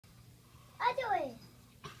doing?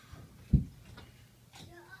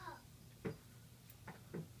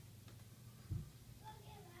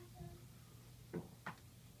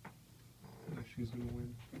 She's gonna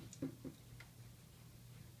win.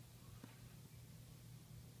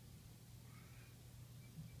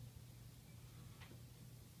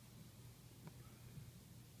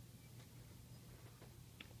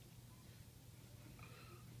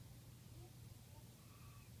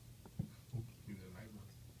 Use a light one.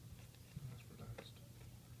 That's relaxed.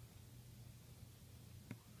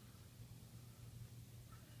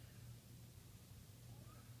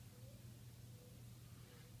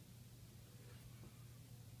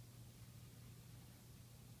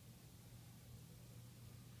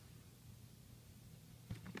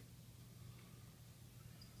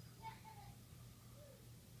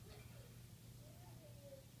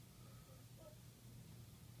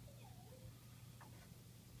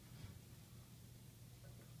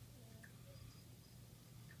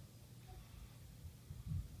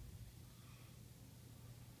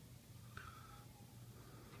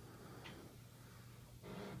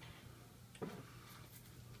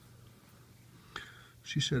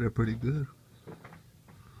 She said it pretty good.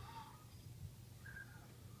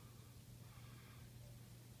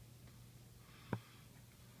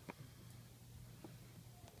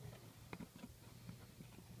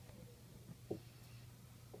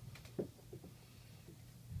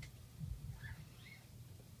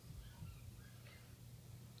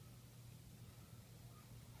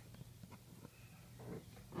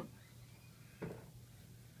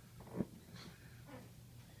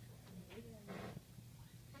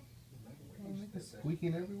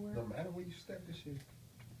 Squeaking everywhere? No matter where you step this shit.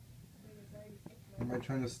 Am I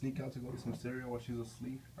trying to sneak out to go get some cereal while she's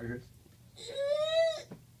asleep? I heard.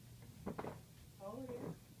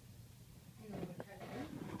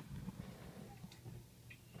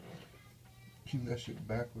 Keep that shit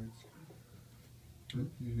backwards.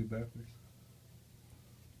 Usually backwards.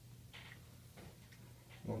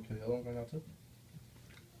 You want to kill the other one right now too?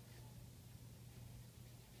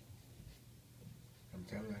 I'm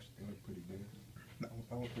telling you, they look pretty good.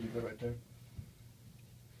 That one's pretty good right there.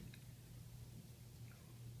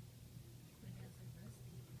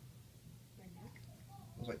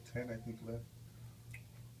 There's like 10, I think, left.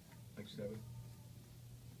 Like 7.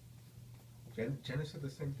 Jenna said the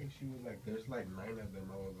same thing. She was like, there's like 9 of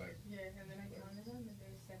them. I was like, yeah, and then I counted them, and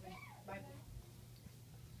there's 7 Bible.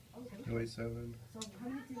 Okay. Wait, 7. So how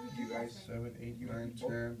many did you guys, 7, 8, you, 9,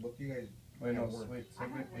 both, 10. both you guys. Wait, no, one. wait,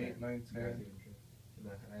 7, 8, 9, 10. And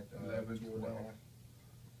I had 11, 2 and a 12. half.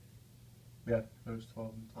 Yeah, there's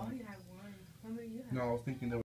 12 and I 10. only had 1. How many you had? No, I was thinking there